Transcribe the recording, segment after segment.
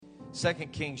2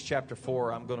 Kings chapter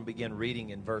 4, I'm going to begin reading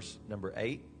in verse number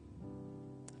 8.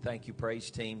 Thank you, praise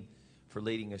team, for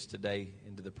leading us today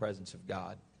into the presence of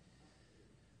God.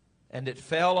 And it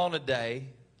fell on a day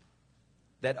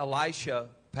that Elisha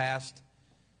passed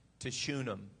to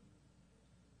Shunem,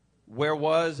 where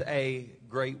was a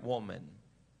great woman,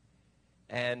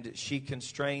 and she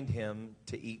constrained him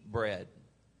to eat bread.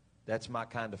 That's my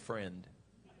kind of friend.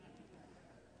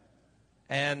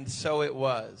 And so it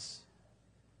was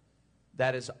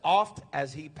that as oft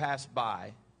as he passed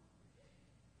by,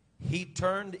 he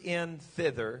turned in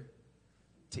thither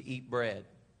to eat bread.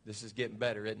 This is getting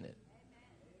better, isn't it?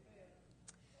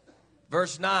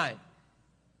 Verse 9.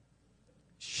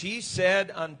 She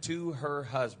said unto her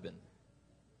husband,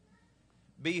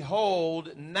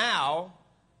 Behold, now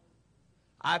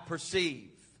I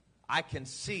perceive, I can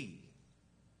see,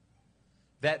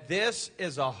 that this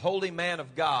is a holy man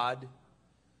of God,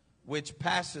 which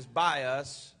passes by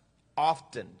us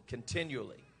often,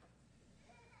 continually.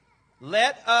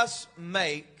 Let us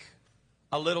make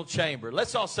a little chamber.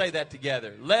 Let's all say that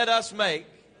together. Let us make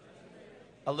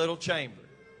a little chamber.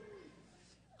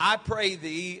 I pray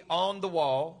thee on the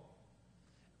wall,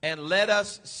 and let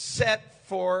us set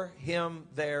for him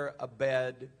there a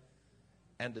bed,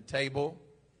 and a table,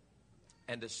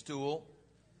 and a stool,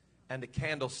 and a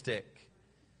candlestick.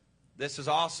 This is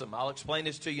awesome. I'll explain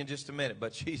this to you in just a minute,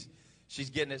 but she's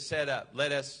getting it set up.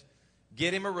 Let us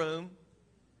get him a room,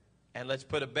 and let's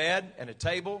put a bed and a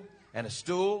table and a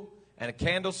stool and a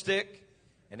candlestick,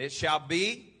 and it shall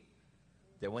be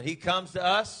that when he comes to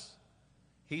us,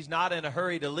 he's not in a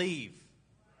hurry to leave.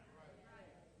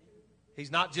 He's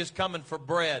not just coming for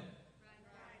bread.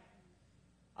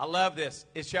 I love this.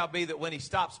 It shall be that when he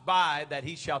stops by, that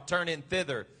he shall turn in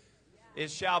thither.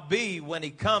 It shall be when he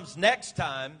comes next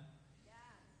time,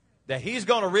 that he's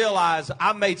going to realize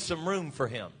I made some room for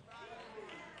him.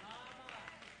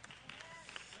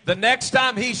 The next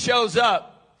time he shows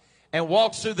up and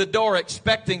walks through the door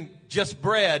expecting just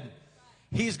bread,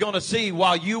 he's going to see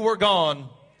while you were gone,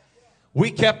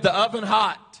 we kept the oven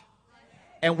hot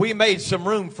and we made some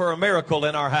room for a miracle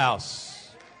in our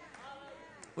house.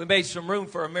 We made some room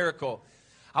for a miracle.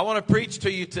 I want to preach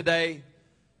to you today,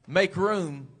 make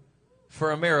room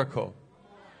for a miracle.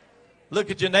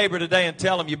 Look at your neighbor today and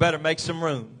tell him you better make some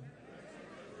room.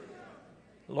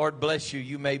 Lord bless you.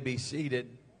 You may be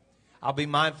seated. I'll be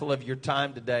mindful of your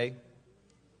time today.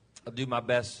 I'll do my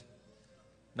best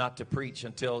not to preach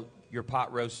until your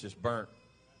pot roast is burnt.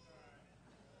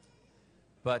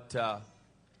 But I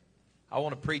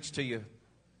want to preach to you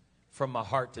from my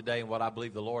heart today and what I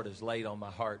believe the Lord has laid on my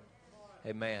heart.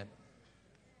 Amen.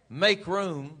 Make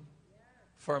room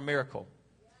for a miracle.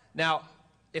 Now,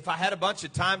 if I had a bunch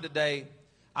of time today,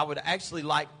 I would actually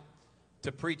like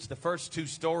to preach the first two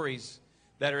stories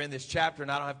that are in this chapter,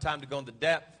 and I don't have time to go into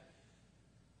depth.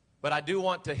 But I do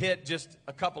want to hit just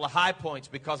a couple of high points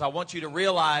because I want you to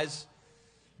realize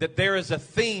that there is a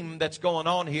theme that's going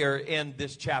on here in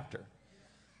this chapter.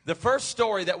 The first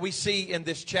story that we see in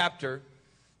this chapter,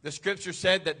 the scripture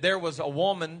said that there was a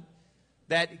woman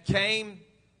that came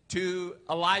to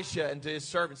Elisha and to his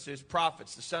servants, to his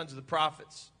prophets, the sons of the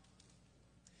prophets.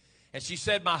 And she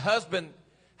said, my husband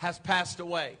has passed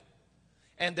away.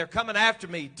 And they're coming after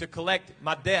me to collect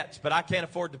my debts, but I can't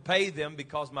afford to pay them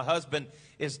because my husband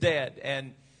is dead.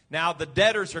 And now the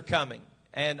debtors are coming,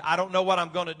 and I don't know what I'm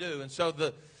going to do. And so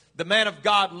the man of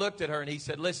God looked at her, and he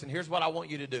said, listen, here's what I want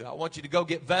you to do. I want you to go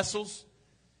get vessels,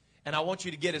 and I want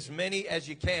you to get as many as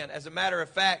you can. As a matter of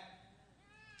fact,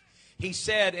 he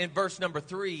said in verse number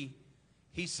 3,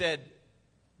 he said,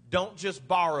 don't just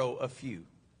borrow a few.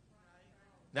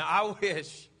 Now, I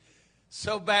wish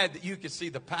so bad that you could see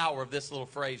the power of this little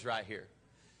phrase right here.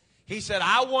 He said,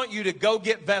 I want you to go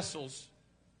get vessels,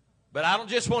 but I don't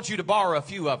just want you to borrow a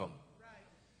few of them.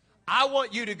 I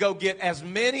want you to go get as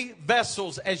many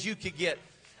vessels as you could get.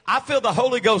 I feel the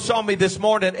Holy Ghost on me this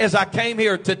morning as I came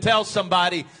here to tell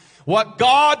somebody what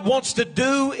God wants to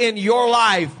do in your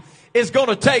life is going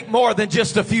to take more than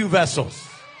just a few vessels.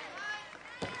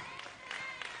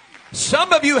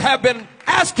 Some of you have been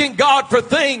asking God for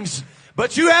things,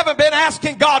 but you haven't been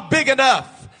asking God big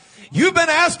enough. You've been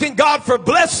asking God for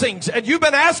blessings and you've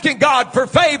been asking God for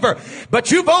favor,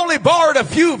 but you've only borrowed a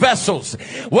few vessels.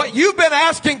 What you've been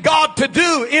asking God to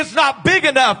do is not big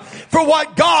enough for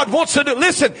what God wants to do.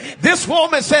 Listen, this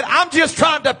woman said, I'm just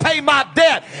trying to pay my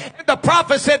debt. And the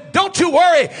prophet said, don't you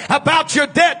worry about your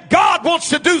debt. God wants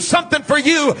to do something for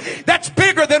you that's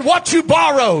bigger than what you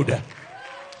borrowed.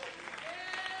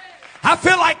 I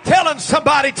feel like telling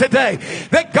somebody today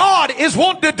that God is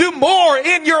wanting to do more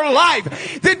in your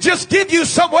life than just give you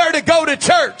somewhere to go to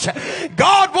church.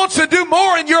 God wants to do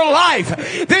more in your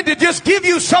life than to just give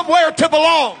you somewhere to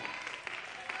belong.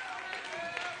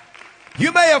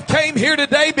 You may have came here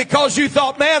today because you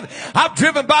thought, man, I've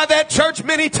driven by that church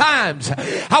many times.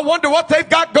 I wonder what they've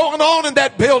got going on in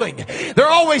that building. There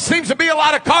always seems to be a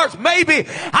lot of cars. Maybe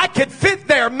I could fit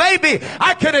there. Maybe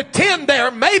I could attend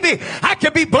there. Maybe I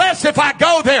could be blessed if I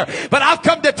go there. But I've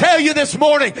come to tell you this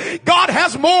morning, God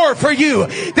has more for you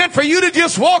than for you to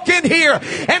just walk in here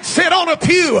and sit on a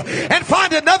pew and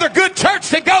find another good church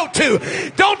to go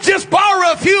to. Don't just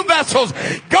borrow a few vessels.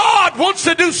 God wants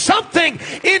to do something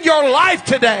in your life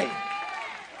today.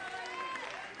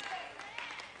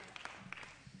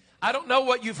 I don't know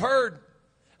what you've heard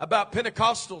about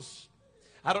Pentecostals.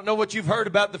 I don't know what you've heard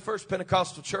about the First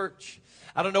Pentecostal Church.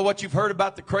 I don't know what you've heard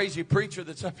about the crazy preacher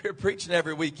that's up here preaching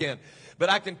every weekend. But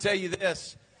I can tell you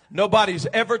this. Nobody's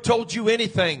ever told you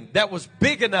anything that was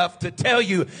big enough to tell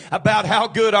you about how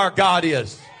good our God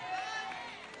is.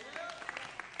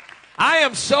 I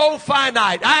am so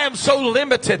finite. I am so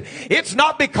limited. It's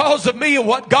not because of me and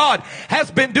what God has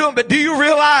been doing. But do you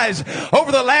realize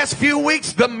over the last few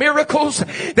weeks the miracles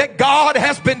that God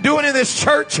has been doing in this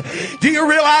church? Do you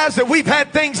realize that we've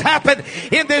had things happen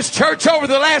in this church over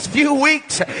the last few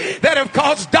weeks that have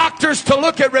caused doctors to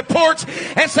look at reports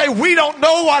and say, we don't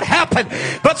know what happened,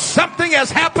 but something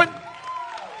has happened?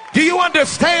 Do you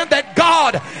understand that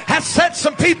God has set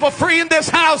some people free in this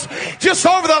house just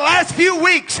over the last few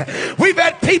weeks? We've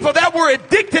had people that were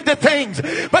addicted to things,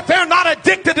 but they're not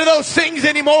addicted to those things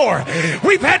anymore.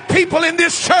 We've had people in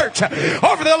this church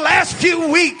over the last few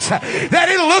weeks that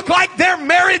it looked like their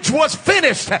marriage was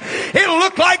finished. It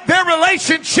looked like their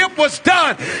relationship was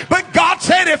done. But God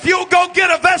said, if you'll go get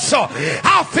a vessel,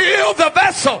 I'll fill the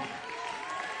vessel.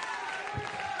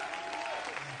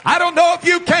 I don't know if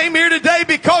you came here today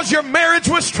because your marriage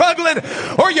was struggling,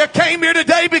 or you came here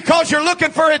today because you're looking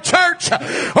for a church,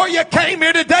 or you came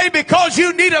here today because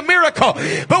you need a miracle.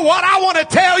 But what I want to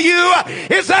tell you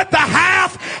is that the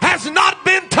half has not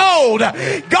been told.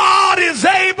 God is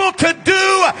able to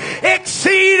do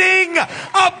exceeding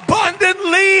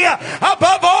abundantly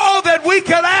above all that we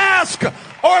can ask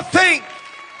or think.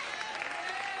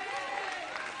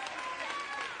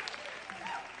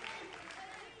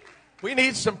 We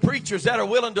need some preachers that are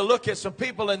willing to look at some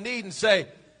people in need and say,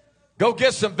 go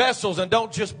get some vessels and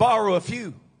don't just borrow a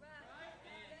few.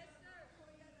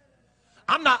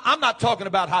 I'm not talking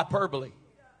about hyperbole.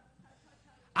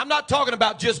 I'm not talking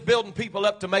about just building people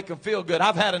up to make them feel good.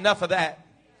 I've had enough of that.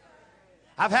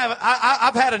 I've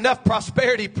had enough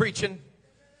prosperity preaching.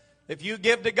 If you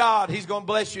give to God, He's going to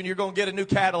bless you and you're going to get a new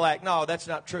Cadillac. No, that's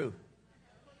not true.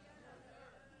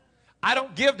 I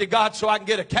don't give to God so I can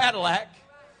get a Cadillac.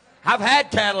 I've had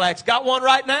Cadillacs, got one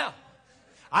right now.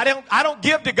 I don't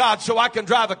give to God so I can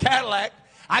drive a Cadillac.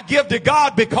 I give to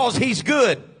God because He's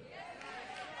good.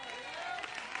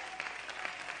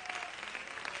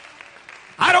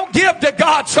 I don't give to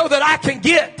God so that I can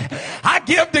get. I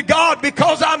give to God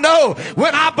because I know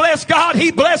when I bless God,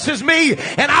 He blesses me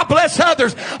and I bless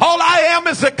others. All I am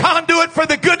is a conduit for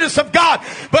the goodness of God.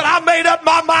 But I made up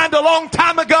my mind a long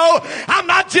time ago. I'm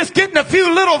not just getting a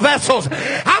few little vessels.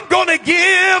 I'm going to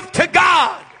give to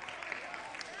God.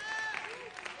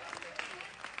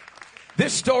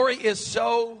 This story is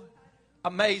so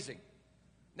amazing.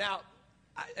 Now,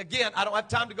 again, I don't have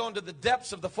time to go into the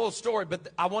depths of the full story, but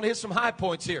I want to hit some high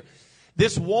points here.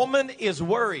 This woman is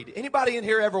worried. Anybody in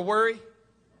here ever worry?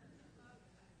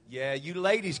 Yeah, you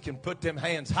ladies can put them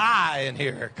hands high in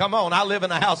here. Come on, I live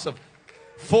in a house of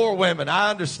 4 women. I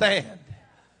understand.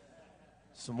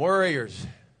 Some worriers.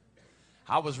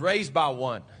 I was raised by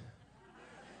one.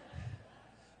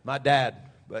 My dad,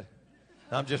 but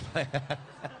I'm just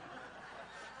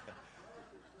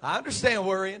I understand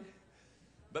worrying.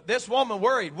 But this woman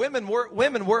worried. Women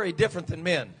worry different than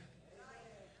men.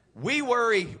 We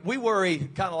worry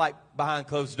kind of like behind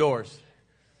closed doors.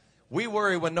 We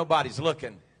worry when nobody's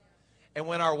looking. And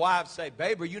when our wives say,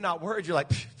 babe, are you not worried? You're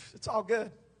like, it's all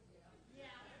good.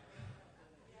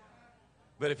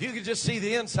 But if you could just see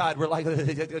the inside, we're like,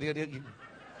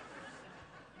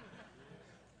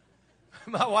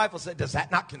 my wife will say, does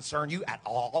that not concern you at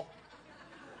all?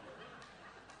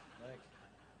 Like,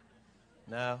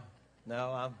 no,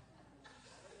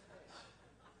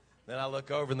 Then I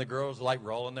look over and the girls are like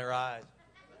rolling their eyes.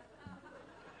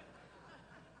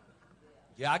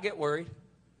 Yeah, I get worried.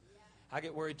 I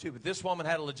get worried too. But this woman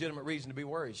had a legitimate reason to be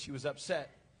worried. She was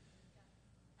upset.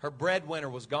 Her breadwinner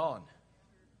was gone.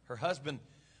 Her husband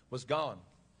was gone.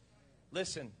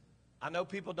 Listen, I know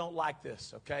people don't like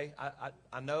this, okay?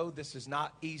 I know this is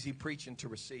not easy preaching to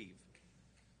receive.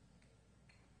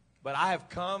 But I have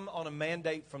come on a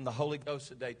mandate from the Holy Ghost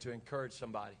today to encourage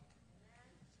somebody.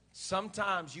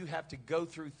 Sometimes you have to go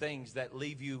through things that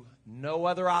leave you no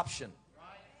other option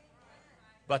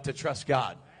but to trust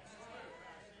God.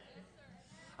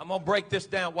 I'm going to break this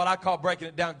down, what I call breaking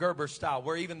it down Gerber style,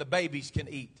 where even the babies can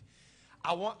eat.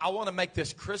 I want to make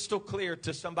this crystal clear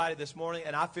to somebody this morning,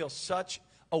 and I feel such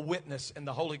a witness in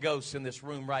the Holy Ghost in this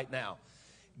room right now.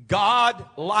 God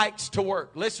likes to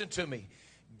work. Listen to me.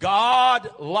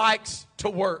 God likes to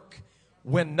work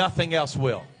when nothing else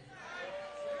will.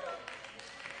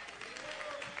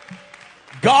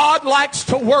 God likes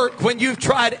to work when you've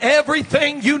tried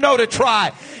everything you know to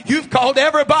try. You've called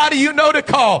everybody you know to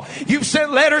call. You've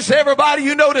sent letters to everybody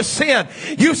you know to send.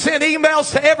 You've sent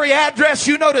emails to every address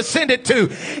you know to send it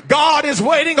to. God is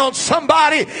waiting on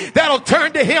somebody that'll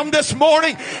turn to Him this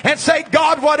morning and say,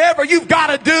 God, whatever you've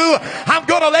got to do, I'm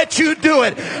going to let you do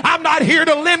it. I'm not here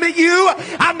to limit you.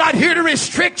 I'm not here to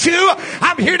restrict you.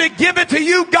 I'm here to give it to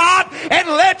you, God, and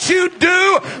let you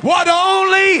do what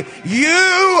only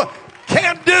you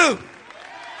can do.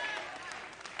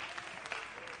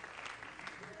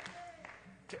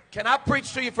 Can I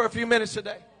preach to you for a few minutes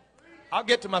today? I'll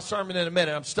get to my sermon in a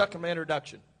minute. I'm stuck in my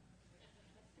introduction.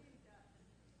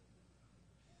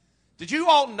 Did you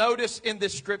all notice in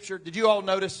this scripture, did you all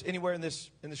notice anywhere in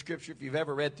the scripture, if you've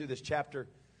ever read through this chapter,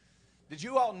 did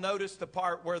you all notice the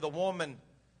part where the woman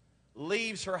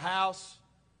leaves her house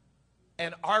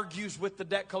and argues with the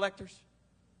debt collectors?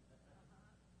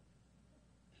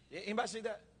 Anybody see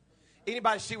that?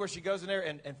 Anybody see where she goes in there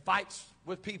and fights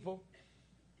with people?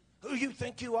 Who you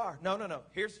think you are? No.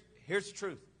 Here's the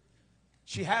truth.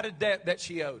 She had a debt that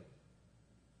she owed.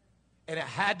 And it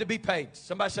had to be paid.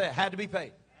 Somebody say it had to be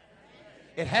paid.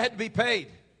 It had to be paid.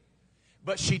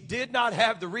 But she did not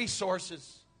have the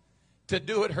resources to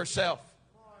do it herself.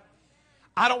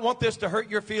 I don't want this to hurt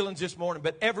your feelings this morning,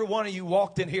 but every one of you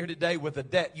walked in here today with a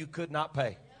debt you could not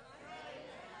pay.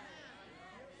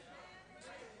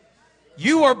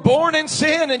 You were born in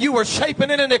sin and you were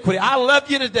shapen in iniquity. I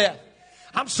love you to death.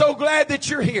 I'm so glad that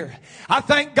you're here. I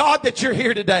thank God that you're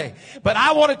here today. But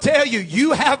I want to tell you,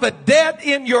 you have a debt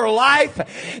in your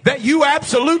life that you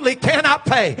absolutely cannot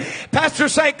pay. Pastor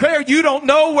St. Clair, you don't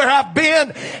know where I've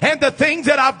been and the things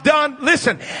that I've done.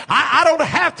 Listen, I don't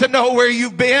have to know where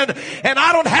you've been, and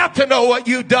I don't have to know what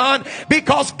you've done,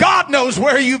 because God knows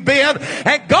where you've been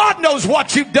and God knows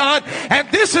what you've done. And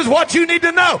this is what you need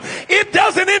to know. It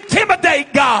doesn't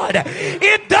intimidate God.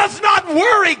 It does not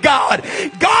worry God.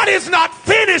 God is not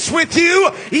finished with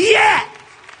you yet.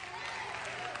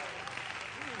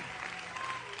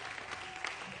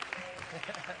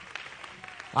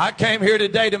 I came here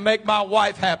today to make my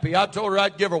wife happy. I told her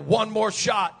I'd give her one more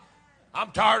shot.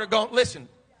 I'm tired of going. Listen,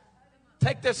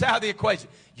 take this out of the equation.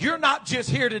 You're not just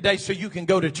here today so you can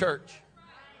go to church.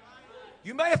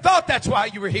 You may have thought that's why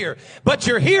you were here, but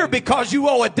you're here because you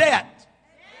owe a debt.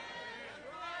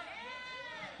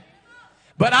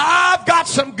 But I've got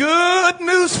some good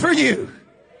news for you.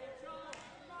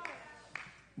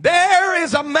 There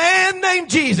is a man named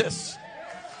Jesus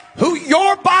who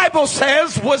your Bible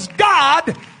says was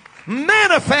God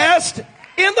manifest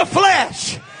in the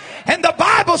flesh. And the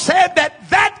Bible said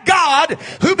that God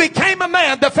who became a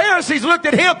man, the Pharisees looked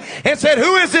at him and said,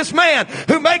 who is this man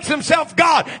who makes himself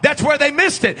God? That's where they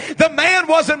missed it. The man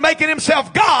wasn't making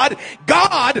himself God.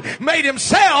 God made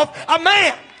himself a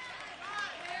man.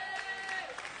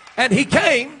 And he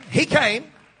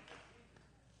came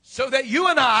so that you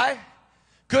and I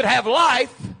could have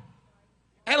life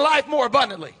and life more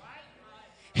abundantly.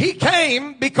 He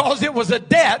came because it was a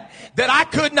debt that I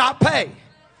could not pay.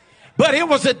 But it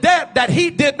was a debt that he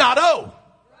did not owe.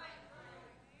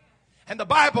 And the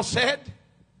Bible said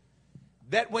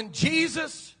that when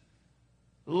Jesus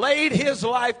laid his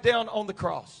life down on the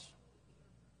cross,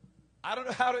 I don't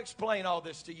know how to explain all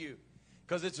this to you,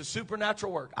 because it's a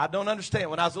supernatural work. I don't understand.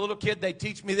 When I was a little kid, they'd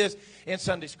teach me this in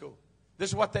Sunday school. This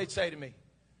is what they'd say to me.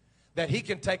 That he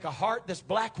can take a heart that's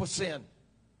black with sin,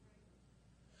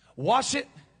 wash it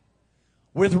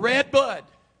with red blood.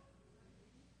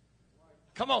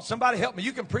 Come on, somebody help me.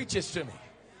 You can preach this to me.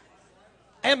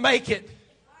 And make it.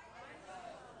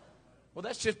 Well,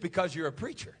 that's just because you're a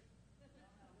preacher.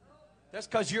 That's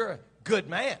because you're a good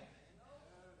man.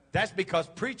 That's because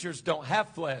preachers don't have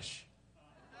flesh.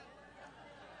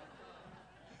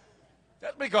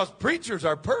 That's because preachers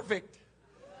are perfect.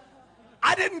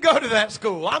 I didn't go to that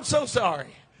school. I'm so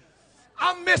sorry.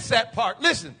 I missed that part.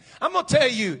 Listen, I'm going to tell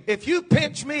you, if you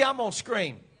pinch me, I'm going to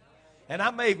scream. And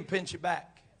I may even pinch you back.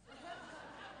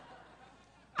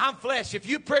 I'm flesh. If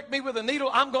you prick me with a needle,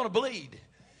 I'm going to bleed.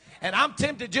 And I'm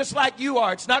tempted just like you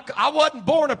are. It's not, I wasn't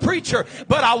born a preacher,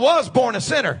 but I was born a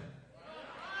sinner.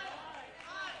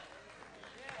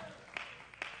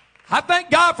 I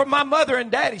thank God for my mother and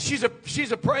daddy. She's a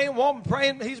praying woman,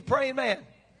 he's a praying man.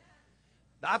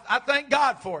 I thank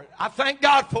God for it. I thank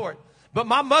God for it. But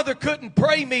my mother couldn't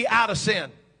pray me out of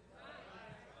sin.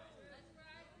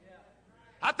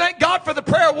 I thank God for the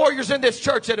prayer warriors in this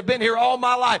church that have been here all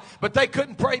my life, but they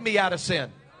couldn't pray me out of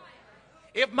sin.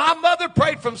 If my mother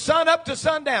prayed from sun up to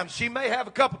sundown, she may have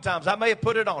a couple times. I may have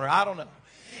put it on her. I don't know.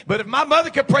 But if my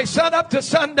mother could pray sun up to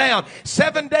sundown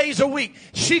 7 days a week,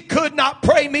 she could not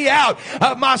pray me out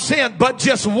of my sin. But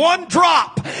just one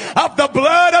drop of the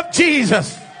blood of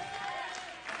Jesus,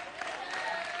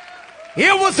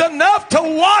 it was enough to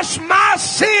wash my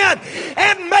sin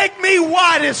and make me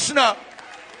white as snow.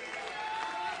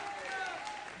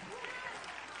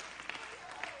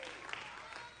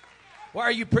 Why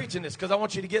are you preaching this? Because I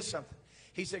want you to get something.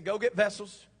 He said, go get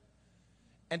vessels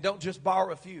and don't just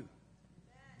borrow a few.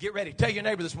 Get ready. Tell your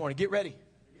neighbor this morning, get ready.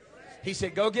 He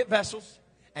said, go get vessels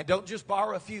and don't just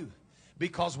borrow a few.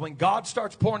 Because when God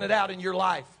starts pouring it out in your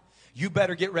life, you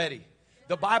better get ready.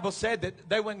 The Bible said that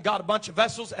they went and got a bunch of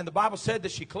vessels, and the Bible said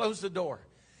that she closed the door.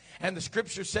 And the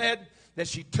scripture said that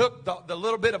she took the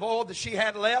little bit of oil that she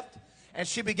had left, and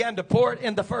she began to pour it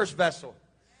in the first vessel.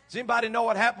 Does anybody know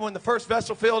what happened when the first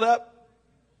vessel filled up?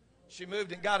 She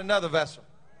moved and got another vessel.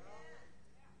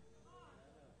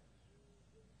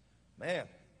 Man,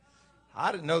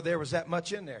 I didn't know there was that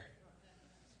much in there.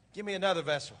 Give me another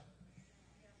vessel.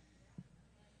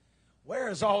 Where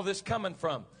is all this coming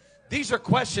from? These are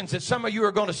questions that some of you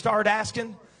are going to start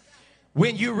asking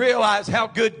when you realize how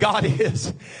good God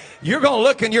is. You're going to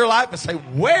look in your life and say,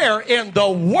 where in the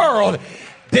world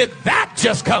did that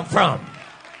just come from?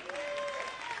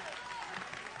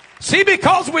 See,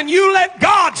 because when you let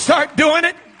God start doing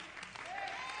it,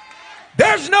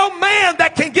 there's no man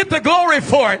that can get the glory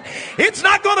for it. It's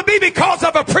not going to be because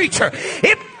of a preacher.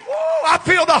 I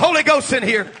feel the Holy Ghost in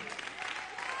here.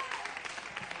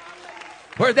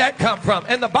 Where'd that come from?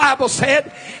 And the Bible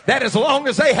said that as long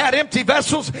as they had empty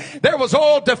vessels, there was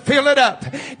oil to fill it up.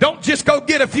 Don't just go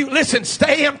get a few. Listen,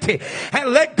 stay empty and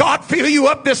let God fill you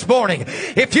up this morning.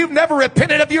 If you've never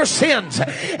repented of your sins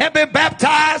and been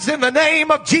baptized in the name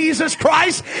of Jesus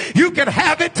Christ, you can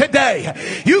have it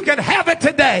today. You can have it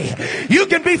today. You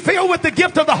can be filled with the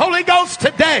gift of the Holy Ghost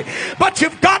today. But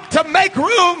you've got to make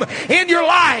room in your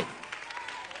life.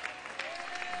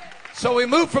 So we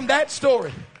move from that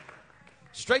story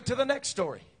straight to the next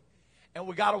story. And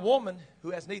we got a woman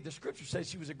who has need. The scripture says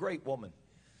she was a great woman.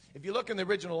 If you look in the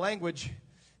original language,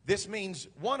 this means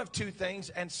one of two things.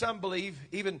 And some believe,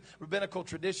 even rabbinical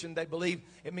tradition, they believe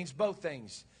it means both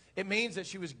things. It means that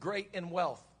she was great in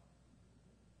wealth,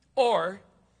 or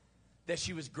that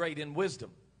she was great in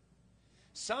wisdom.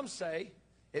 Some say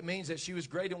it means that she was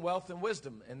great in wealth and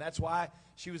wisdom, and that's why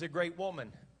she was a great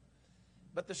woman.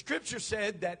 But the scripture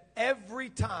said that every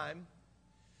time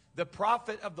the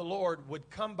prophet of the Lord would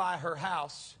come by her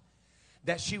house,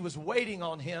 that she was waiting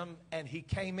on him and he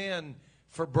came in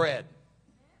for bread.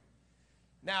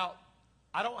 Now,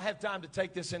 I don't have time to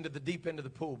take this into the deep end of the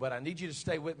pool, but I need you to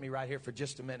stay with me right here for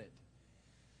just a minute.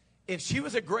 If she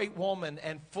was a great woman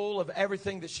and full of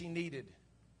everything that she needed,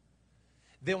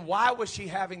 then why was she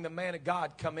having the man of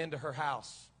God come into her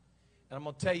house? And I'm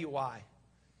going to tell you why.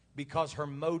 Because her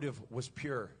motive was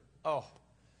pure. Oh,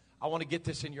 I want to get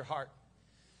this in your heart.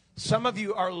 Some of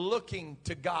you are looking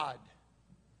to God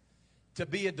to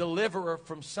be a deliverer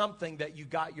from something that you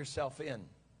got yourself in.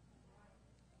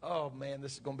 Oh, man,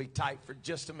 this is going to be tight for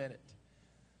just a minute.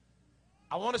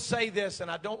 I want to say this, and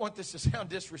I don't want this to sound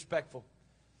disrespectful,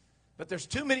 but there's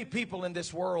too many people in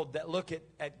this world that look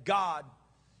at God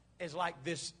as like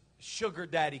this sugar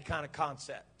daddy kind of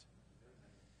concept.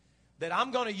 That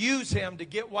I'm going to use him to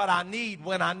get what I need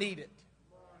when I need it.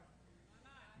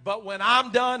 But when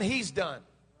I'm done, he's done.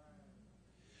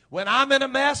 When I'm in a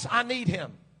mess, I need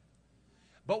him.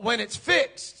 But when it's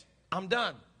fixed, I'm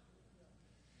done.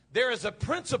 There is a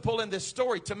principle in this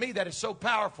story to me that is so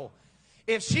powerful.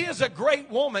 If she is a great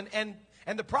woman, and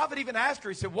the prophet even asked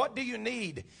her, he said, what do you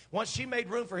need? Once she made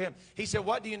room for him, he said,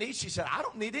 what do you need? She said, I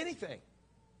don't need anything.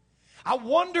 I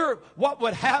wonder what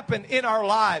would happen in our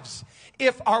lives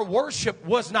if our worship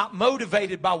was not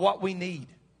motivated by what we need.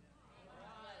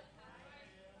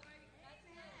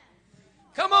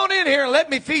 Come on in here and let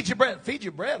me feed you bread. Feed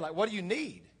you bread? Like, what do you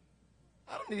need?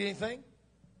 I don't need anything.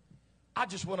 I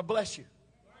just want to bless you.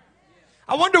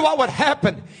 I wonder what would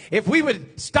happen if we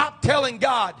would stop telling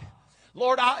God,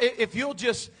 Lord, if you'll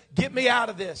just get me out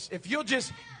of this, if you'll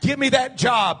just give me that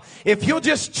job, if you'll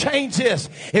just change this,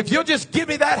 if you'll just give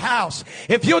me that house,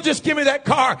 if you'll just give me that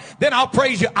car, then I'll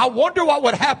praise you. I wonder what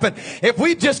would happen if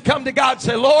we just come to God and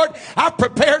say, Lord, I've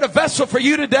prepared a vessel for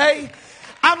you today.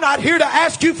 I'm not here to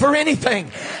ask you for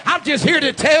anything. I'm just here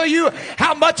to tell you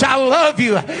how much I love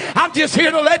you. I'm just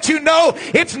here to let you know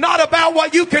it's not about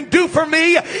what you can do for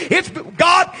me. It's,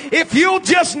 God, if you'll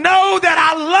just know that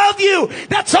I love you,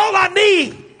 that's all I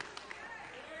need.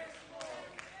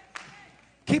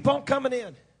 Keep on coming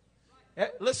in.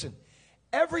 Listen,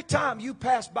 every time you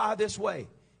pass by this way,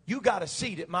 you got a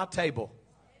seat at my table.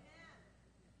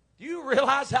 Do you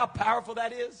realize how powerful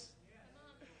that is?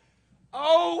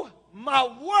 Oh, my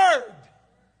word.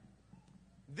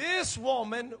 This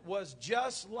woman was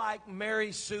just like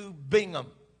Mary Sue Bingham.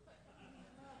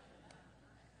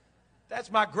 That's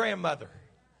my grandmother.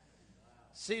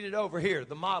 Seated over here,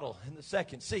 the model in the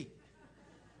second seat.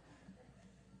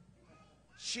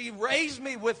 She raised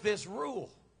me with this rule.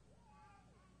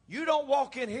 You don't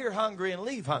walk in here hungry and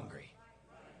leave hungry.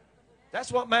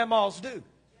 That's what mamas do.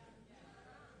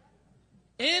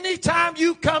 Anytime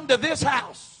you come to this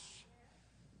house,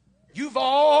 you've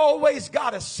always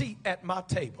got a seat at my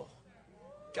table.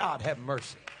 God have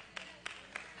mercy.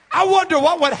 I wonder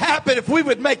what would happen if we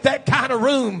would make that kind of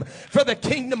room for the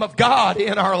kingdom of God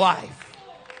in our life.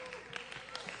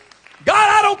 God,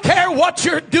 I don't care what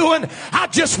you're doing. I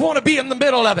just want to be in the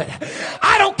middle of it.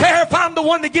 I don't care if I'm the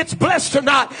one that gets blessed or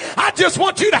not. I just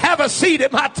want you to have a seat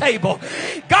at my table.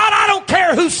 God, I don't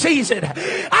care who sees it.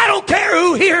 I don't care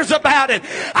who hears about it.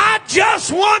 I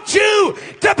just want you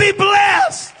to be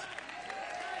blessed.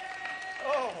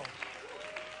 Oh.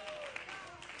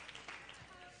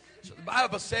 So the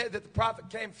Bible said that the prophet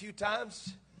came a few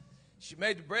times. She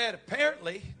made the bread.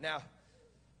 Apparently, now,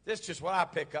 this is just what I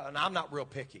pick up, and I'm not real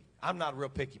picky. I'm not a real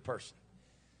picky person.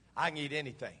 I can eat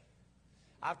anything.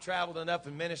 I've traveled enough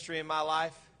in ministry in my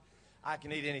life. I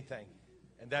can eat anything,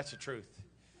 and that's the truth.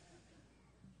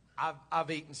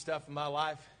 I've eaten stuff in my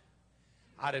life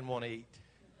I didn't want to eat.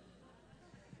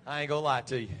 I ain't gonna lie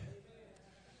to you.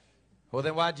 Well,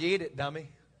 then why'd you eat it, dummy?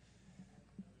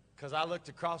 Because I looked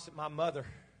across at my mother,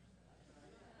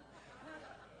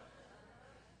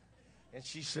 and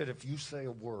she said, if you say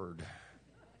a word,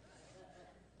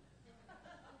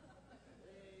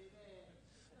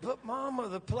 but Mama,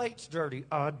 the plate's dirty.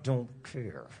 I don't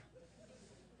care.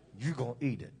 You're going to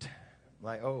eat it. I'm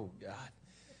like, oh, God.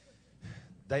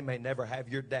 They may never have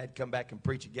your dad come back and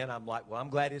preach again. I'm like, well, I'm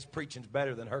glad his preaching's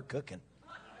better than her cooking.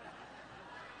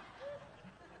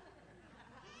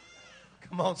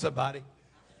 Come on, somebody.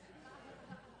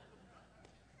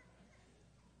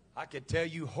 I could tell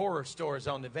you horror stories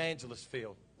on the evangelist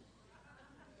field.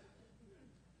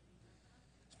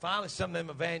 Finally, some of them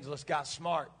evangelists got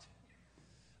smart.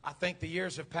 I think the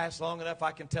years have passed long enough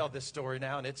I can tell this story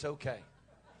now, and it's okay.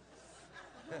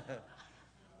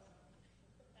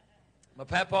 My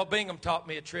Papa Bingham taught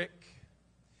me a trick.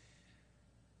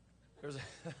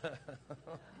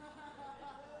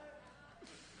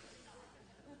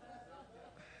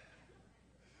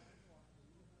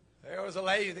 There was a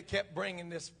lady that kept bringing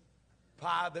this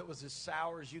pie that was as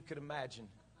sour as you could imagine.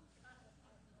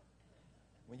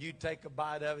 When you'd take a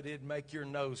bite of it, it'd make your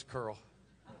nose curl.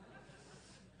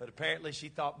 But apparently she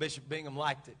thought Bishop Bingham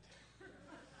liked it.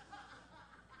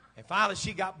 And finally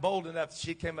she got bold enough.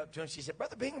 She came up to him. She said,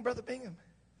 Brother Bingham,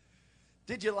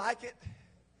 did you like it?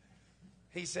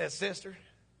 He says, sister,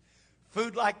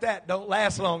 food like that don't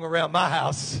last long around my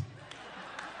house.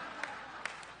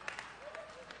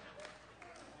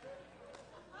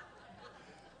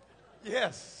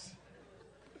 Yes.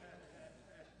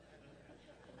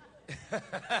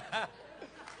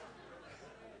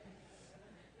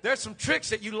 There's some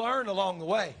tricks that you learn along the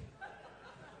way.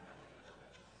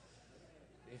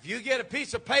 If you get a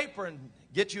piece of paper and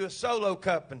get you a solo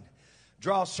cup and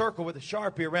draw a circle with a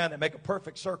Sharpie around it, make a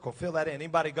perfect circle, fill that in.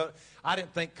 Anybody go? I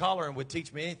didn't think coloring would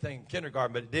teach me anything in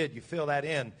kindergarten, but it did. You fill that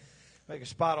in, make a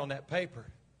spot on that paper.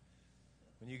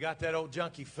 When you got that old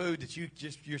junky food that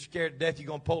you're scared to death you're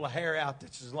going to pull a hair out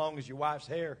that's as long as your wife's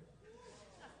hair,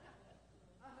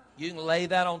 you can lay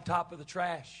that on top of the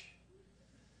trash.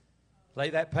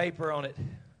 Lay that paper on it.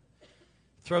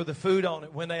 Throw the food on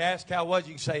it. When they ask how it was,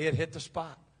 you can say it hit the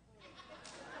spot.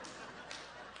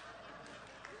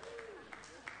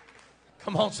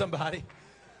 Come on, somebody.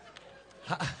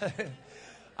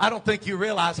 I don't think you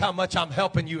realize how much I'm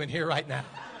helping you in here right now.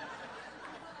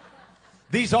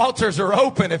 These altars are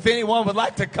open if anyone would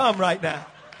like to come right now.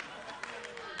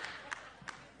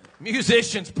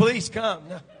 Musicians, please come.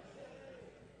 No.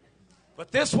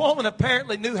 But this woman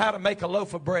apparently knew how to make a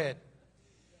loaf of bread.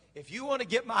 if you want to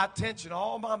get my attention,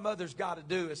 all my mother's got to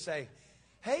do is say,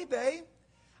 hey, babe,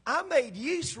 I made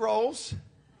yeast rolls.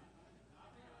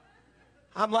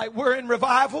 I'm like, we're in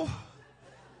revival.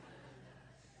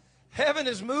 Heaven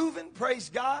is moving. Praise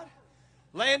God.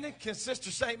 Landon, can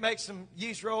Sister Saint make some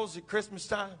yeast rolls at Christmas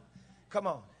time? Come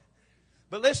on.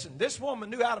 But listen, this woman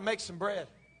knew how to make some bread.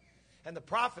 And the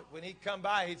prophet, when he'd come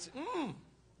by, he'd say,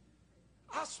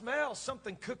 I smell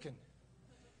something cooking.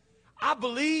 I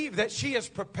believe that she has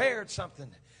prepared something.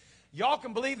 Y'all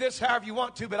can believe this however you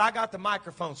want to, but I got the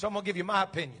microphone, so I'm going to give you my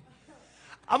opinion.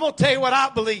 I'm going to tell you what I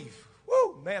believe.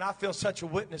 Woo, man, I feel such a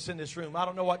witness in this room. I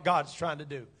don't know what God's trying to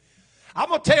do. I'm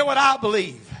going to tell you what I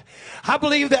believe. I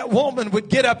believe that woman would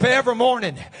get up every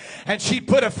morning and she'd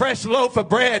put a fresh loaf of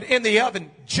bread in the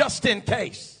oven just in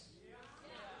case.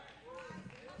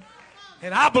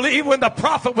 And I believe when the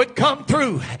prophet would come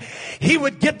through, he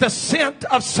would get the scent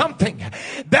of something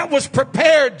that was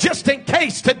prepared just in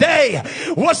case today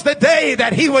was the day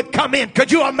that he would come in.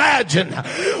 Could you imagine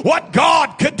what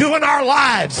God could do in our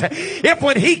lives if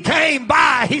when he came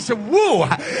by, he said, whoa,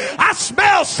 I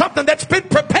smell something that's been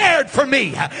prepared for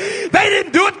me. They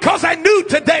didn't do it because I knew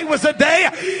today was the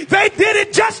day. They did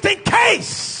it just in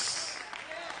case.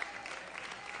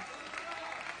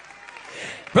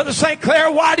 Brother St.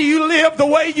 Clair, why do you live the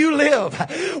way you live?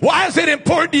 Why is it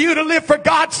important to you to live for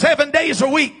God 7 days a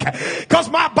week? Because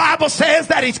my Bible says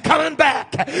that he's coming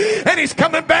back. And he's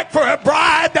coming back for a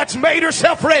bride that's made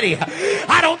herself ready.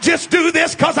 I don't just do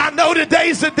this because I know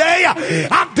today's the day.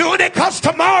 I'm doing it because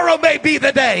tomorrow may be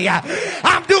the day.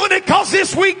 I'm doing it because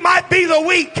this week might be the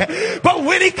week. But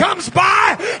when he comes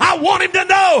by, I want him to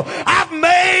know I've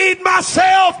made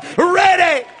myself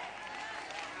ready.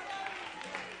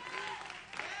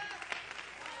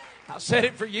 I've said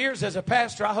it for years as a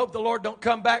pastor. I hope the Lord don't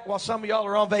come back while some of y'all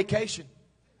are on vacation.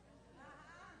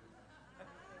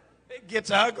 It gets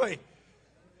ugly.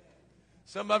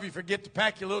 Some of you forget to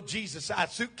pack your little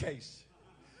Jesus-sized suitcase.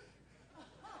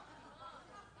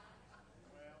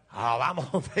 Oh, I'm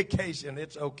on vacation.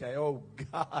 It's okay. Oh,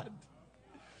 God.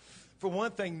 For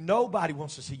one thing, nobody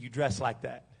wants to see you dressed like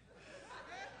that.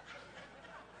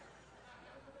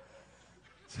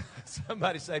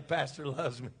 Somebody say, Pastor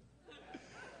loves me.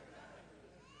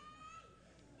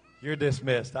 You're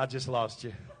dismissed. I just lost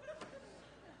you.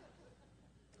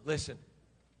 Listen.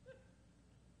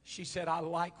 She said, I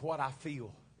like what I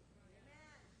feel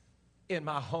in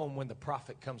my home when the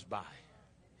prophet comes by.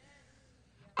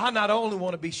 I not only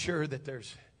want to be sure that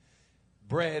there's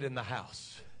bread in the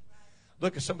house.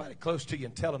 Look at somebody close to you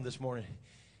and tell them this morning,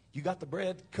 you got the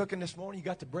bread cooking this morning? You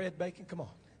got the bread baking? Come on.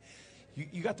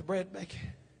 You got the bread baking?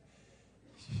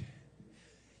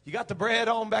 You got the bread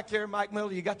on back there, Mike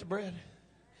Miller? You got the bread?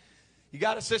 You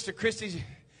got it, Sister Christy?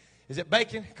 Is it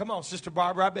baking? Come on, Sister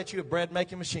Barbara. I bet you a bread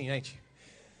making machine, ain't you?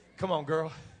 Come on,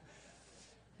 girl.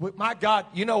 My God,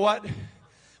 you know what?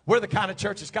 We're the kind of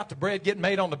church that's got the bread getting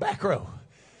made on the back row.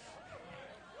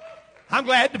 I'm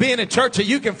glad to be in a church that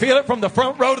you can feel it from the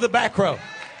front row to the back row.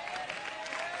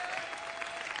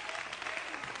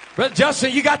 Brother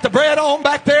Justin, you got the bread on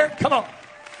back there? Come on.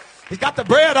 He's got the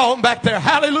bread on back there.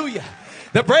 Hallelujah.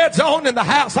 The bread's on in the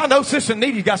house. I know Sister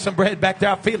Needy got some bread back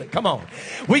there. I feel it. Come on.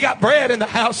 We got bread in the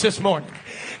house this morning.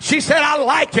 She said, I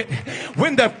like it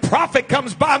when the prophet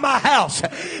comes by my house.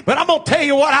 But I'm going to tell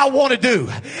you what I want to do.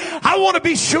 I want to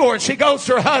be sure. And she goes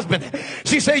to her husband.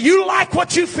 She said, you like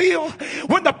what you feel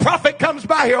when the prophet comes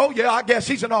by here? Oh, yeah, I guess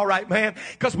he's an all right man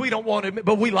because we don't want him,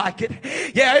 but we like it.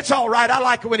 Yeah, it's all right. I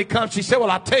like it when he comes. She said, well,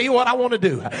 I'll tell you what I want to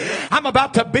do. I'm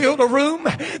about to build a room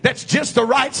that's just the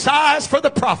right size for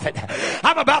the prophet.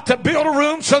 I'm about to build a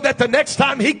room so that the next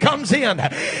time he comes in,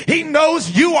 he knows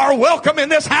you are welcome in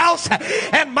this house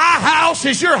and my house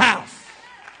is your house.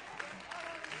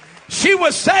 She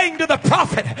was saying to the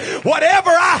prophet, whatever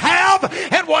I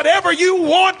have and whatever you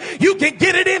want, you can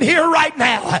get it in here right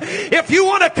now. If you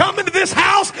want to come into this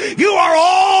house, you are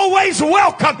always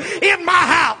welcome in my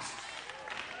house.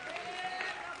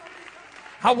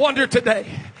 I wonder today,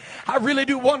 I really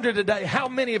do wonder today, how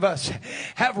many of us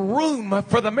have room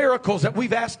for the miracles that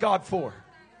we've asked God for?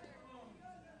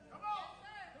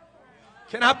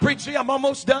 Can I preach to you? I'm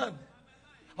almost done.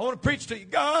 I want to preach to you.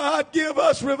 God, give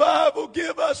us revival.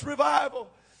 Give us revival.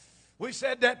 We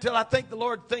said that till I think the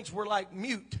Lord thinks we're like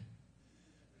mute.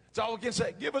 That's all we can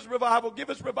say. Give us revival. Give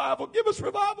us revival. Give us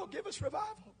revival. Give us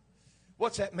revival.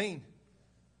 What's that mean?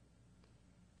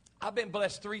 I've been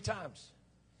blessed 3 times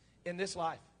in this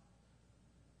life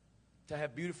to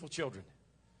have beautiful children.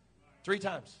 3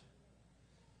 times.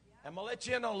 I'm going to let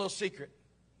you in on a little secret.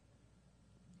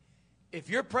 If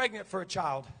you're pregnant for a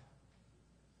child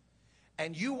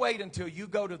and you wait until you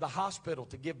go to the hospital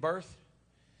to give birth,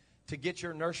 to get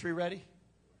your nursery ready?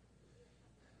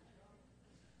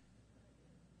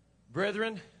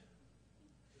 Brethren,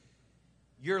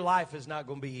 your life is not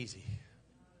going to be easy.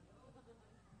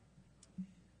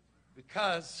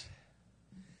 Because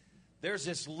there's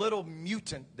this little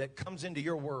mutant that comes into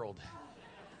your world.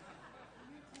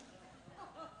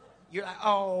 You're like,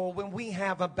 oh, when we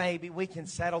have a baby, we can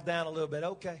settle down a little bit.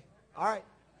 Okay, all right.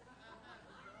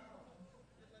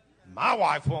 My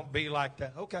wife won't be like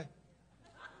that. Okay.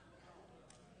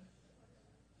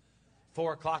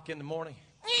 4 o'clock in the morning.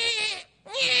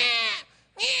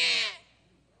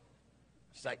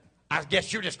 It's like, I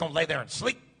guess you're just going to lay there and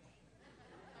sleep.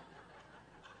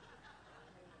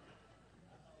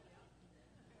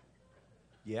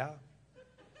 Yeah.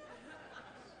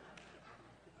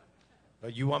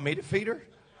 You want me to feed her?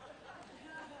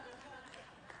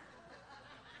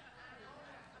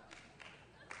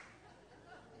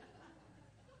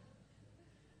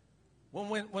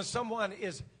 When someone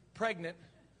is pregnant,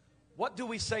 what do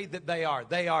we say that they are?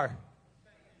 They are.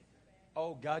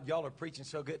 Oh, God, y'all are preaching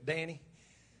so good. Danny,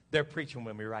 they're preaching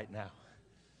with me right now.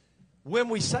 When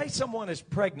we say someone is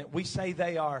pregnant, we say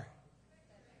they are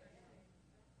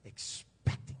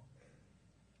expecting.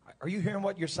 Are you hearing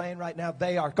what you're saying right now?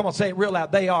 They are. Come on, say it real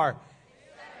loud. They are.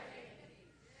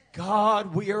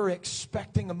 God, we are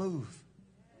expecting a move.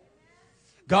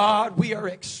 God, we are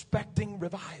expecting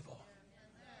revival.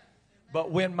 But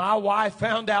when my wife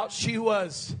found out she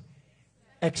was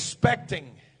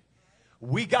expecting,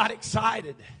 we got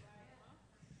excited.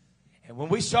 And when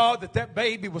we saw that that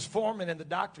baby was forming and the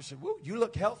doctor said, "Woo, you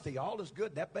look healthy. All is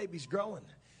good. That baby's growing."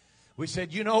 We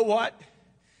said, you know what?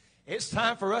 It's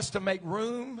time for us to make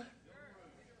room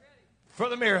for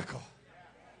the miracle.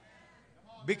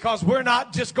 Because we're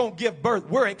not just going to give birth.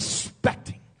 We're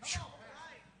expecting.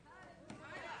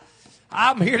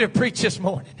 I'm here to preach this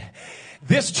morning.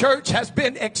 This church has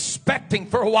been expecting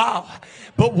for a while.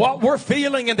 But what we're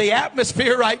feeling in the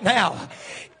atmosphere right now,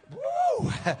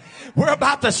 woo, we're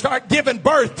about to start giving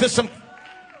birth to some.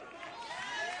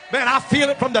 Man, I feel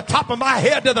it from the top of my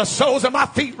head to the soles of my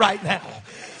feet right now.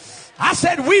 I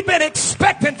said we've been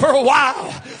expecting for a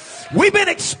while. We've been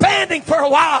expanding for a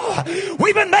while.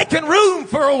 We've been making room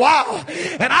for a while.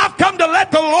 And I've come to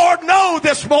let the Lord know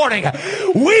this morning,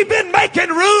 we've been making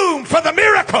room for the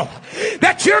miracle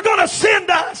that you're going to send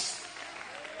us.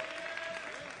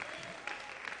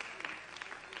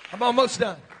 I'm almost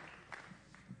done.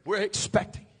 We're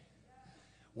expecting.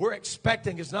 We're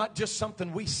expecting is not just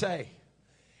something we say.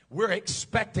 We're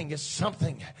expecting is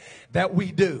something that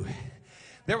we do.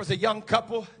 There was a young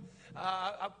couple.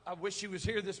 I wish she was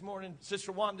here this morning.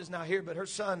 Sister Wanda's not here, but her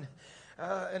son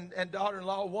and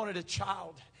daughter-in-law wanted a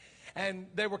child. And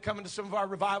they were coming to some of our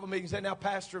revival meetings. They now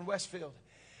pastor in Westfield.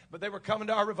 But they were coming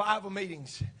to our revival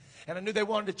meetings. And I knew they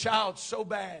wanted a child so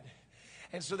bad.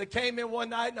 And so they came in one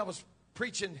night, and I was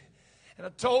preaching. And I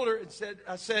told her and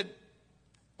I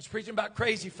was preaching about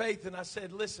crazy faith. And I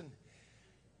said, listen,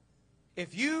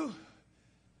 if you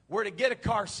were to get a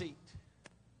car seat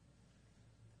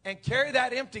and carry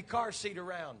that empty car seat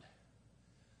around,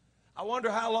 I wonder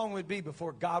how long it would be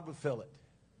before God would fill it.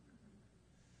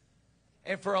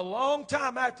 And for a long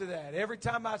time after that, every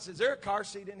time I said, is there a car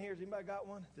seat in here? Has anybody got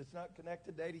one that's not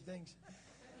connected to 80 things?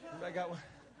 Anybody got one?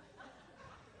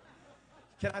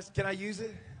 Can I use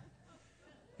it?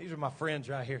 These are my friends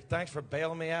right here. Thanks for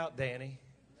bailing me out, Danny.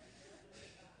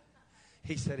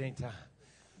 He said anytime.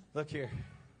 Look here.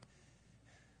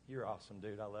 You're awesome,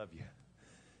 dude. I love you.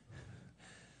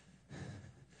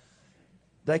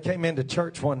 They came into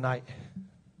church one night.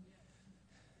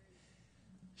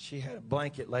 She had a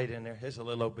blanket laid in there. It's a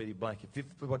little old bitty blanket. If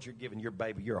you what you're giving your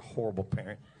baby, you're a horrible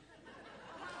parent.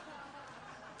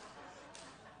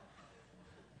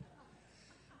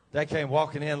 They came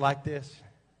walking in like this.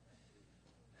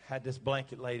 Had this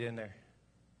blanket laid in there.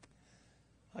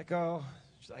 Like, oh,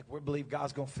 she's like, we believe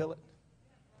God's going to fill it.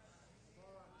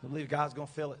 We believe God's going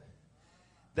to fill it.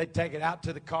 They'd take it out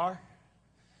to the car,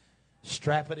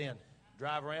 strap it in,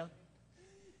 drive around,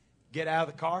 get out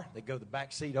of the car. They'd go to the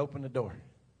back seat, open the door.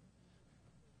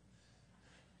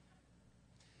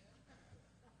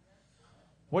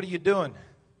 What are you doing?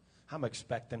 I'm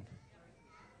expecting.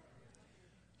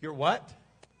 You're what?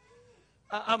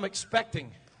 I'm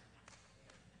expecting.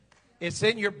 It's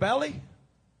in your belly?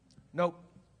 Nope.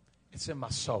 It's in my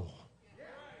soul.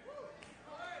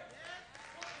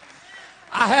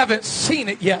 I haven't seen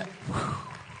it yet.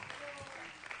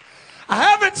 I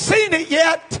haven't seen it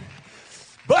yet,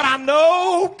 but I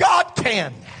know God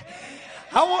can.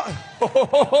 I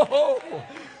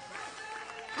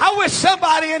wish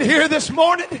somebody in here this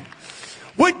morning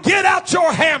would get out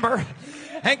your hammer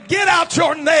and get out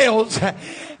your nails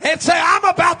and say, I'm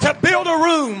about to build a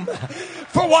room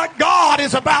for what God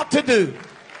is about to do.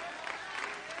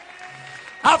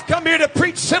 I've come here to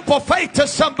preach simple faith to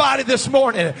somebody this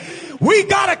morning. We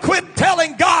got to quit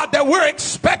telling God that we're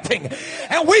expecting.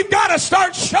 And we've got to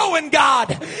start showing God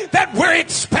that we're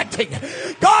expecting.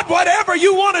 God, whatever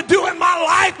you want to do in my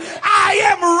life, I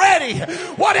am ready.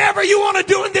 Whatever you want to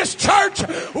do in this church,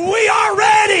 we are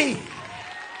ready.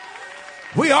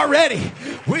 We are ready.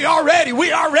 We are ready.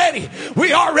 We are ready.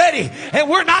 We are ready. And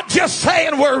we're not just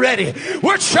saying we're ready.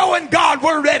 We're showing God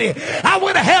we're ready. I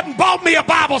went ahead and bought me a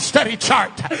Bible study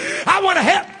chart. I went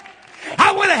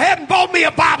ahead and bought me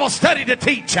a Bible study to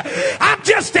teach. I'm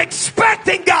just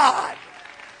expecting God.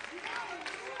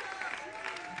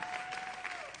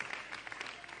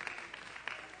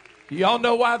 Y'all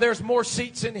know why there's more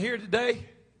seats in here today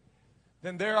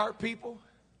than there are people?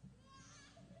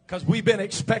 Because we've been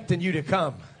expecting you to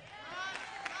come.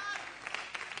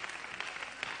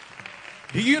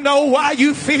 Do you know why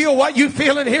you feel what you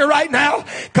feel in here right now?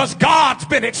 Because God's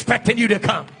been expecting you to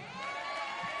come.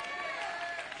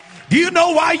 Do you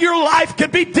know why your life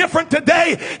could be different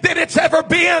today than it's ever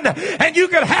been? And you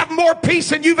can have more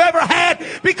peace than you've ever had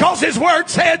because His Word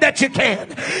said that you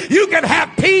can. You can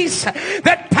have peace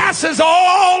that passes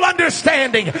all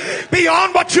understanding,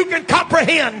 beyond what you can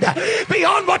comprehend,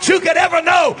 beyond what you could ever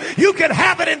know. You can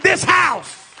have it in this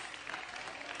house.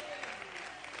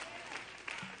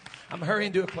 I'm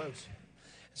hurrying to a close.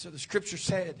 So the scripture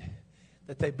said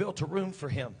that they built a room for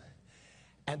Him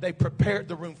and they prepared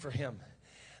the room for Him.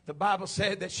 The Bible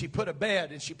said that she put a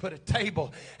bed and she put a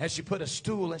table and she put a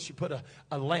stool and she put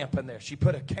a lamp in there. She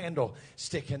put a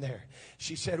candlestick in there.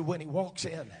 She said, when he walks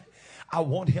in, I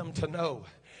want him to know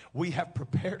we have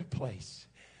prepared a place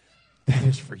that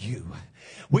is for you.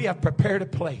 We have prepared a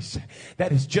place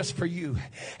that is just for you.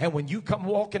 And when you come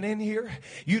walking in here,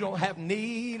 you don't have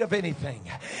need of anything.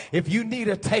 If you need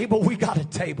a table, we got a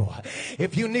table.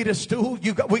 If you need a stool,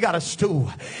 we got a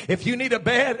stool. If you need a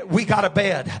bed, we got a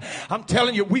bed. I'm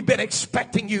telling you, we've been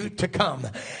expecting you to come.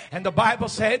 And the Bible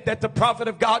said that the prophet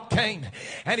of God came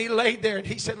and he laid there and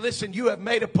he said, listen, you have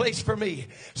made a place for me.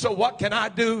 So what can I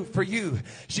do for you?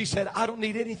 She said, I don't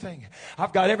need anything.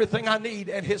 I've got everything I need.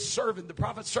 And his servant, the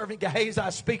prophet's servant Gehazi,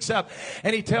 speaks up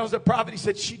and he tells the prophet, he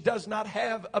said, she does not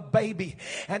have a baby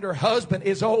and her husband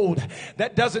is old.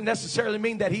 That doesn't necessarily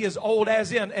mean that he is old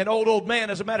as in an old man.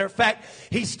 As a matter of fact,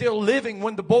 he's still living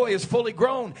when the boy is fully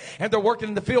grown and they're working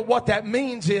in the field. What that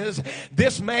means is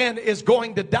this man is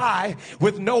going to die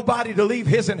with nobody to leave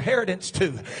his inheritance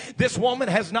to. This woman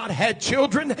has not had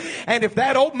children, and if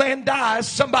that old man dies,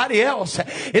 somebody else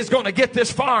is going to get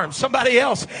this farm. Somebody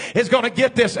else is going to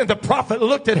get this. And the prophet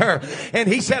looked at her and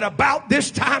he said, about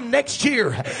this time next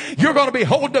year, you're going to be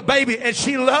holding a baby. And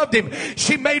she loved him.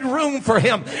 She made room for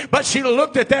him. But she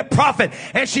looked at that prophet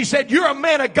and she said, you're a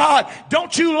man of God.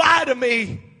 Don't you lie to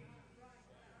me.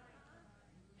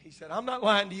 He said, I'm not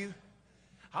lying to you.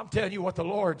 I'm telling you what the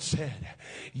Lord said.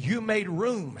 You made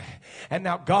room, and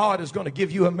now God is going to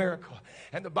give you a miracle.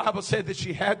 And the Bible said that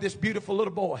she had this beautiful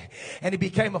little boy, and he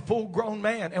became a full-grown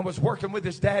man and was working with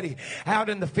his daddy out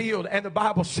in the field. And the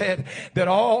Bible said that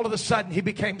all of a sudden he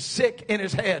became sick in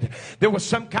his head. There was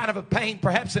some kind of a pain,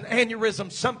 perhaps an aneurysm,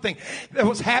 something that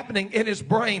was happening in his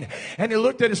brain. And he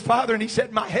looked at his father and he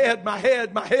said, my head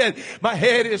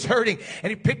is hurting. And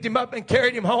he picked him up and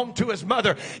carried him home to his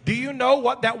mother. Do you know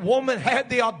what that woman had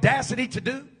the audacity to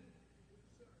do?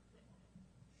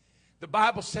 The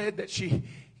Bible said that she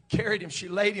carried him, she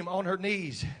laid him on her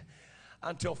knees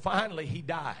until finally he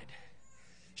died.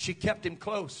 She kept him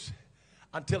close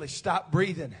until he stopped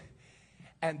breathing.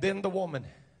 And then the woman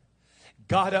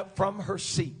got up from her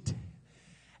seat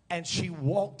and she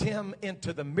walked him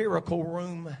into the miracle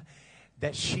room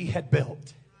that she had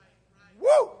built.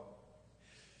 Woo!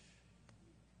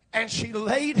 And she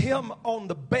laid him on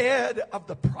the bed of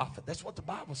the prophet. That's what the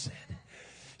Bible said.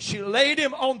 She laid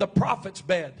him on the prophet's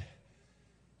bed.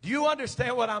 Do you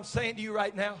understand what I'm saying to you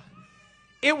right now?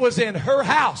 It was in her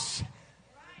house,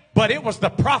 but it was the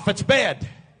prophet's bed.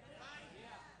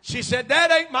 She said,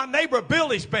 that ain't my neighbor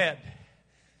Billy's bed.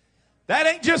 That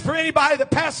ain't just for anybody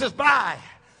that passes by.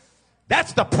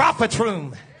 That's the prophet's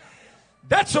room.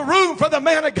 That's a room for the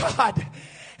man of God.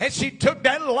 And she took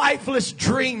that lifeless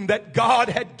dream that God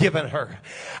had given her.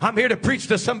 I'm here to preach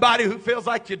to somebody who feels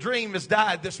like your dream has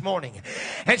died this morning.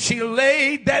 And she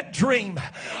laid that dream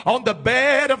on the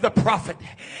bed of the prophet.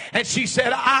 And she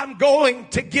said, I'm going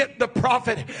to get the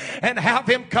prophet and have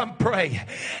him come pray.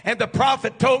 And the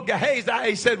prophet told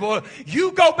Gehazi, he said, well,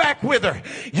 you go back with her.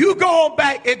 You go on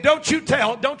back and don't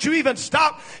you even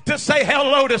stop to say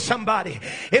hello to somebody.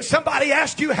 If somebody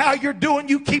asks you how you're doing,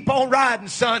 you keep on riding,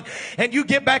 son. And you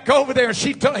get back back over there and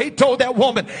he told that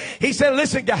woman, he said,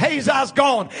 listen, Gehazi's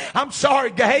gone. I'm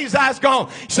sorry, Gehazi's gone.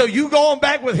 So you go on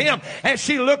back with him. And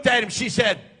she looked at him. She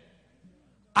said,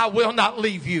 I will not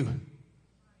leave you.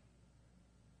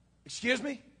 Excuse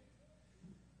me?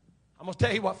 I'm going to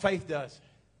tell you what faith does.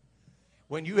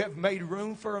 When you have made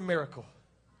room for a miracle,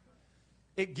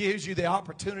 it gives you the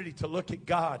opportunity to look at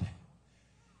God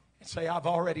and say, I've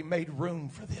already made room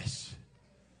for this.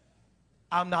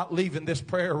 I'm not leaving this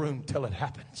prayer room till it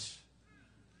happens.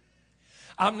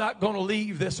 I'm not going to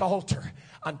leave this altar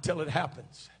until it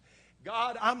happens.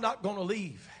 God, I'm not going to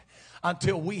leave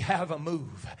until we have a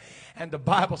move. And the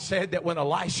Bible said that when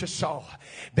Elisha saw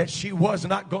that she was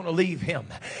not going to leave him,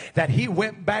 that he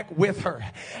went back with her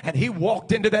and he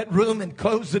walked into that room and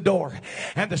closed the door.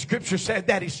 And the scripture said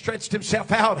that he stretched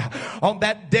himself out on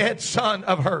that dead son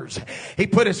of hers. He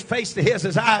put his face to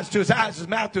his eyes to his eyes, his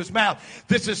mouth to his mouth.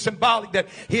 This is symbolic that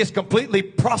he is completely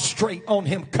prostrate on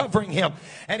him, covering him.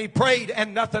 And he prayed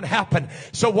and nothing happened.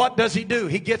 So what does he do?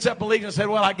 He gets up and leaves and said,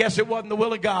 well, I guess it wasn't the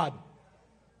will of God.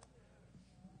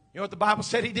 You know what the Bible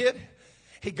said he did?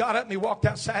 He got up and he walked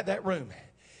outside that room.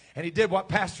 And he did what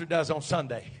pastor does on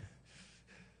Sunday.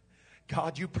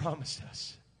 God, you promised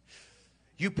us.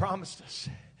 You promised us.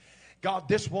 God,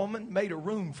 this woman made a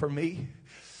room for me.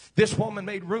 This woman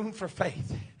made room for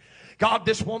faith. God,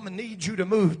 this woman needs you to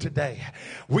move today.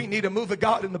 We need a move of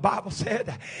God. And the Bible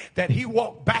said that he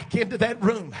walked back into that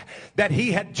room that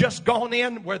he had just gone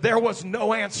in where there was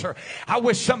no answer. I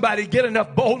wish somebody get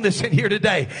enough boldness in here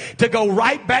today to go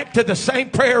right back to the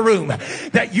same prayer room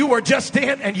that you were just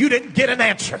in and you didn't get an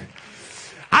answer.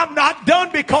 I'm not done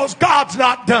because God's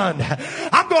not done.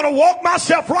 I'm going to walk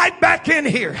myself right back in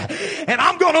here. And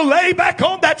I'm going to lay back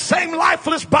on that same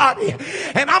lifeless body.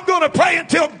 And I'm going to pray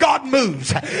until God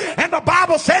moves. And the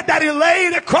Bible said that he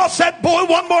laid across that boy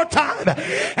one more time.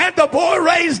 And the boy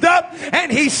raised up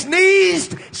and he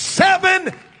sneezed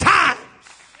 7 times.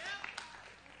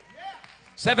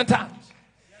 7 times.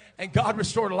 And God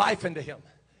restored life into him.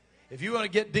 If you want to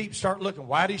get deep, start looking.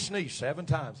 Why did he sneeze 7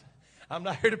 times? I'm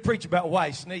not here to preach about why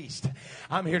he sneezed.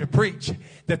 I'm here to preach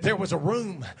that there was a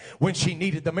room when she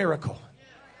needed the miracle.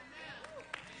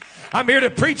 I'm here to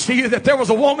preach to you that there was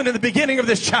a woman in the beginning of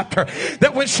this chapter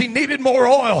that when she needed more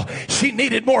oil, she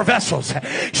needed more vessels.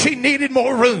 She needed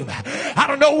more room. I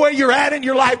don't know where you're at in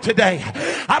your life today.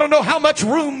 I don't know how much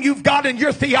room you've got in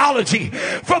your theology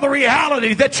for the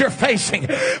reality that you're facing.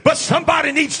 But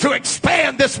somebody needs to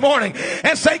expand this morning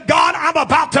and say, God, I'm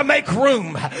about to make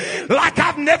room like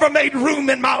I've never made room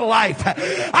in my life.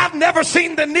 I've never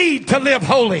seen the need to live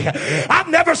holy. I've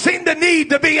never seen the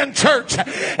need to be in church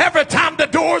every time the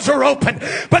doors are open,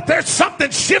 but there's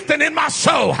something shifting in my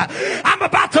soul. I'm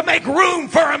about to make room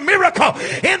for a miracle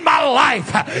in my life.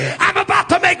 I'm about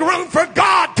to make room for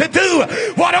God to do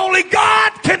what only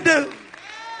God can do.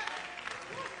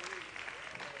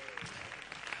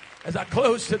 As I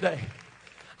close today,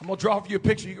 I'm going to draw for you a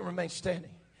picture. You can remain standing.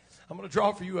 I'm going to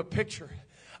draw for you a picture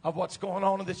of what's going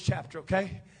on in this chapter,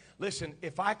 okay? Listen,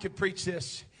 if I could preach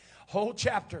this whole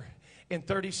chapter in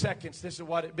 30 seconds, this is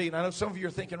what it'd be. And I know some of you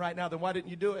are thinking right now, then why didn't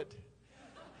you do it?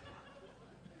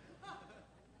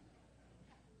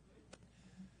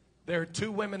 There are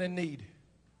 2 women in need.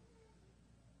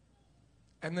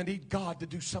 And they need God to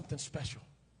do something special.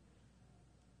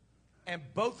 And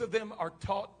both of them are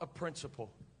taught a principle.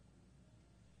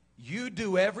 You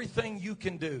do everything you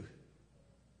can do.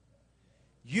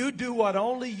 You do what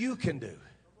only you can do.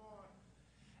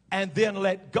 And then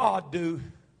let God do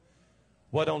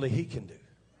what only he can do.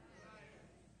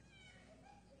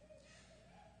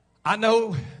 I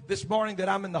know this morning that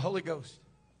I'm in the Holy Ghost.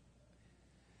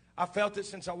 I felt it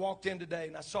since I walked in today,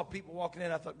 and I saw people walking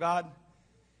in. I thought, God,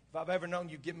 if I've ever known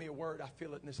you give me a word, I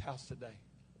feel it in this house today.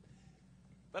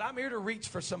 But I'm here to reach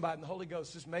for somebody in the Holy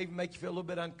Ghost. This may make you feel a little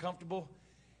bit uncomfortable.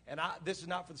 And this is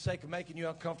not for the sake of making you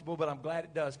uncomfortable, but I'm glad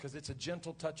it does, because it's a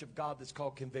gentle touch of God that's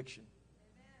called conviction.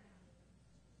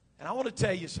 And I want to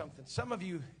tell you something. Some of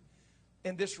you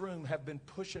in this room have been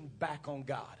pushing back on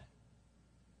God.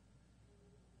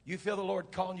 You feel the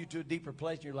Lord calling you to a deeper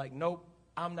place, and you're like, nope,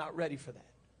 I'm not ready for that.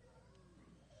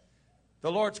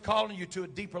 The Lord's calling you to a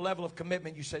deeper level of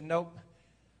commitment. You say, nope,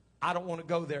 I don't want to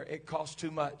go there. It costs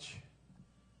too much.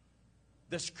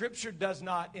 The scripture does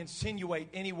not insinuate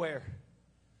anywhere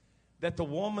that the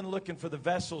woman looking for the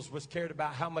vessels was cared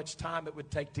about how much time it would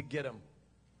take to get them.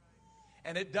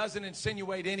 And it doesn't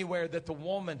insinuate anywhere that the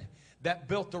woman that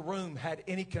built the room had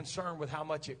any concern with how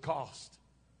much it cost.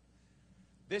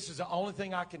 This is the only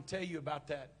thing I can tell you about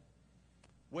that.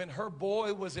 When her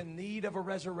boy was in need of a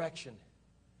resurrection,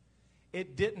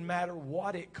 it didn't matter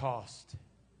what it cost.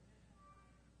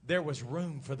 There was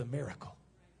room for the miracle.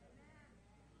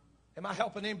 Am I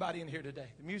helping anybody in here today?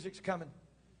 The music's coming.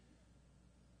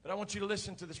 But I want you to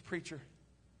listen to this preacher.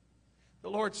 The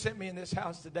Lord sent me in this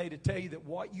house today to tell you that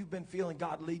what you've been feeling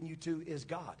God leading you to is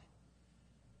God.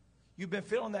 You've been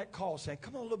feeling that call saying,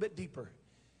 come on a little bit deeper.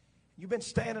 You've been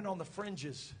standing on the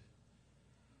fringes.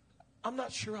 I'm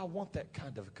not sure I want that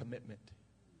kind of a commitment.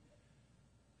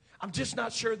 I'm just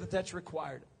not sure that that's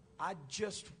required. I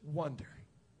just wonder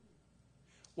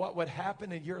what would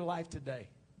happen in your life today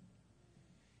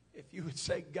if you would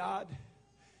say, God,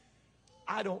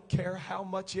 I don't care how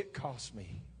much it costs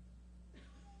me.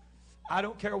 I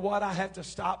don't care what I have to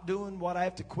stop doing, what I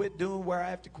have to quit doing, where I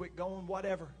have to quit going,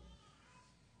 whatever.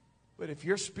 But if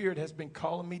your Spirit has been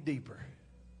calling me deeper,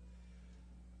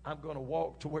 I'm going to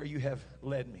walk to where you have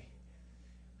led me.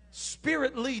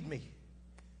 Spirit, lead me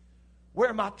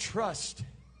where my trust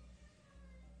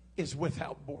is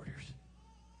without borders.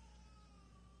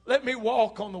 Let me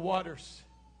walk on the waters.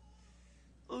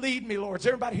 Lead me, Lord. Is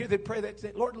there anybody here that pray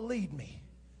that? Lord, lead me.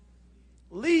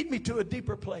 Lead me to a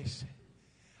deeper place.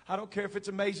 I don't care if it's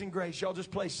Amazing Grace. Y'all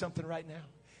just play something right now.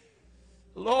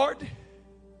 Lord,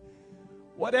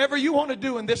 whatever you want to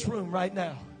do in this room right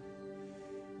now,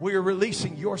 we are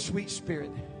releasing your sweet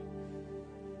Spirit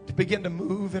to begin to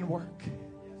move and work.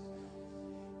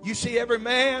 You see every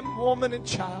man, woman, and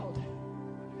child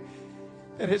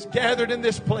that has gathered in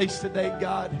this place today,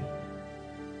 God.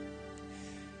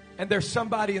 And there's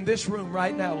somebody in this room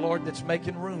right now, Lord, that's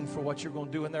making room for what you're going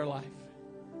to do in their life.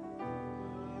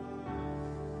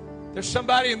 There's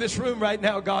somebody in this room right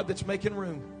now, God, that's making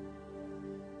room.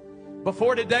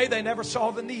 Before today, they never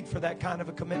saw the need for that kind of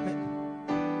a commitment.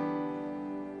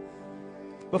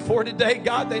 Before today,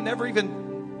 God, they never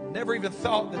even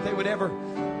thought that they would ever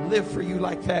live for you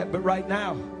like that. But right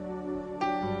now,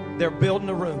 they're building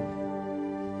a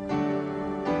room.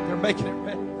 They're making it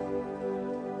ready.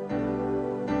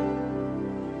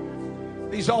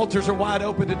 These altars are wide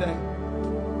open today.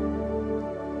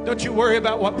 Don't you worry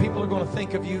about what people are going to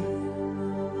think of you.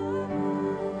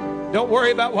 Don't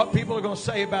worry about what people are going to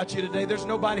say about you today. There's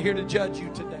nobody here to judge you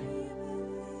today.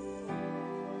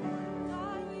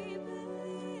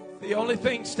 The only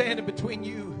thing standing between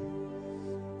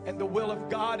you and the will of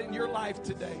God in your life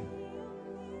today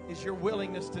is your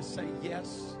willingness to say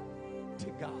yes to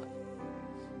God.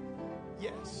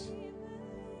 Yes.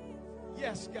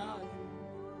 Yes, God.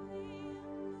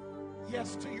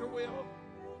 Yes to your will.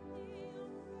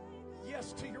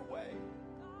 Yes to your way.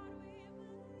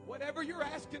 Whatever you're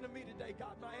asking of me today,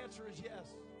 God, my answer is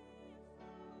yes.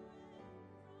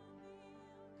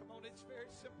 Come on, it's very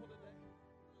simple today.